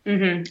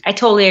 Mm-hmm. I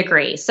totally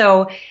agree.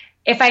 So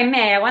if I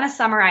may, I want to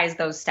summarize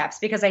those steps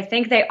because I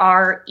think they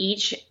are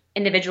each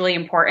individually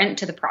important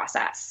to the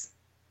process.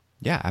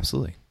 Yeah,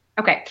 absolutely.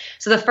 Okay.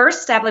 So the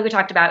first step, like we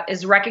talked about,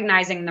 is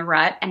recognizing the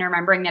rut and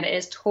remembering that it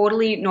is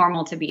totally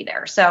normal to be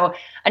there. So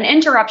an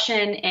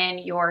interruption in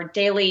your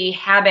daily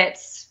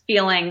habits,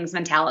 feelings,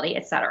 mentality,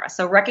 etc.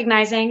 So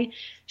recognizing,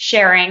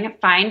 sharing,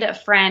 find a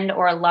friend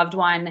or a loved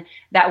one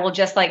that will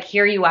just like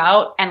hear you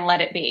out and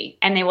let it be.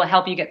 And they will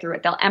help you get through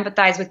it. They'll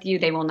empathize with you.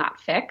 They will not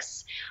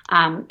fix.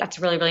 That's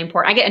really, really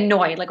important. I get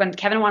annoyed. Like when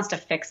Kevin wants to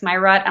fix my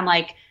rut, I'm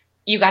like,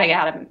 you gotta get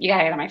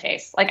out of my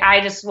face. Like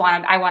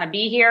I want to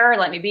be here.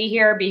 Let me be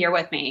here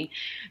with me.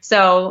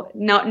 So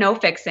no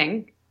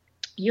fixing.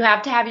 You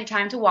have to have your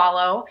time to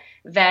wallow,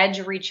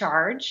 veg,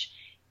 recharge,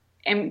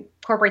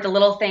 incorporate the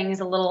little things,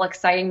 the little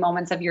exciting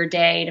moments of your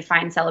day to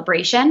find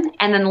celebration.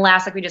 And then the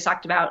last, like we just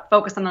talked about,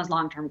 focus on those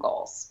long-term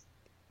goals.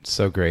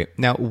 So great.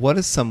 Now, what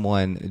if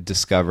someone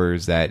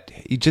discovers that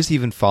just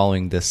even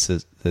following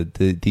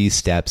these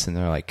steps and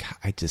they're like,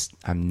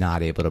 I'm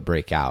not able to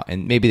break out.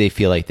 And maybe they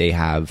feel like they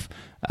have,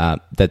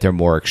 that they're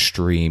more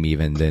extreme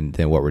even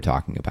than what we're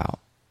talking about.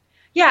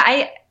 Yeah,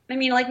 I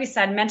mean, like we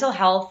said, mental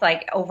health,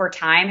 like over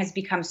time has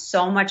become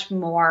so much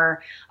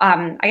more,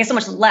 so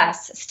much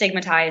less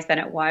stigmatized than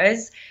it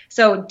was.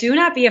 So do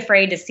not be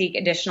afraid to seek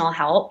additional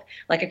help,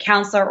 like a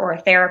counselor or a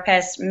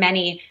therapist.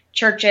 Many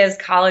churches,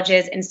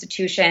 colleges,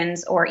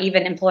 institutions, or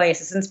even employee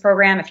assistance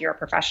program, if you're a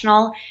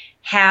professional,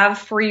 have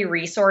free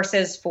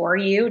resources for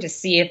you to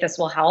see if this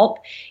will help.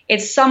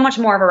 It's so much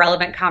more of a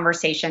relevant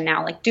conversation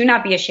now. Like, do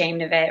not be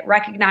ashamed of it,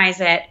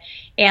 recognize it,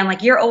 and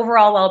like your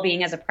overall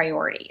well-being is a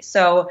priority.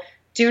 So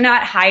do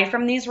not hide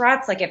from these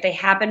ruts. Like if they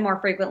happen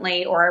more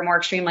frequently or are more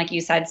extreme, like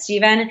you said,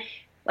 Stephen,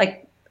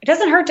 like it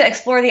doesn't hurt to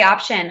explore the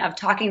option of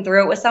talking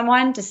through it with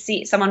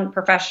someone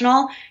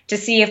professional to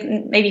see if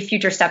maybe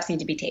future steps need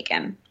to be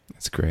taken.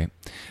 That's great.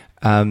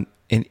 And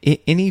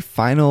any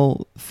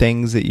final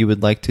things that you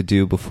would like to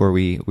do before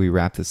we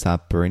wrap this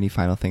up, or any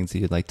final things that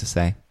you'd like to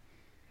say?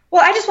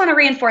 Well, I just want to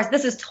reinforce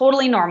this is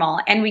totally normal.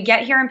 And we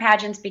get here in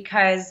pageants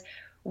because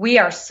we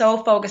are so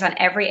focused on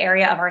every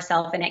area of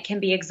ourselves, and it can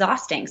be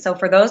exhausting. So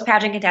for those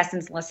pageant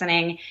contestants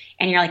listening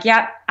and you're like,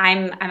 yeah,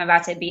 I'm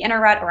about to be in a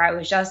rut, or I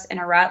was just in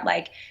a rut,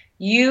 like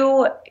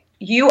you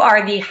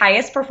are the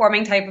highest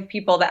performing type of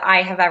people that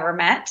I have ever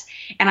met.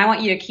 And I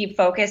want you to keep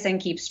focused and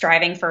keep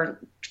striving for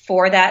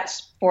that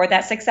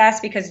success,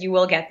 because you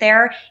will get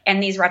there.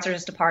 And these ruts are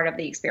just a part of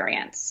the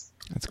experience.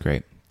 That's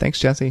great. Thanks,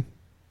 Jessie.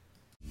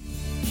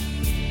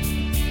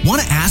 Want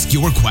to ask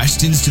your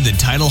questions to the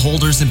title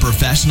holders and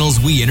professionals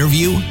we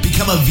interview?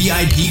 Become a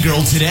VIP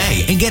girl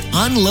today and get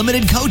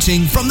unlimited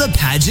coaching from the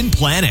Pageant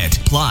Planet.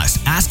 Plus,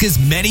 ask as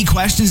many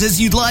questions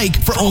as you'd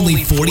like for only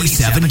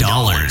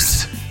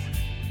 $47.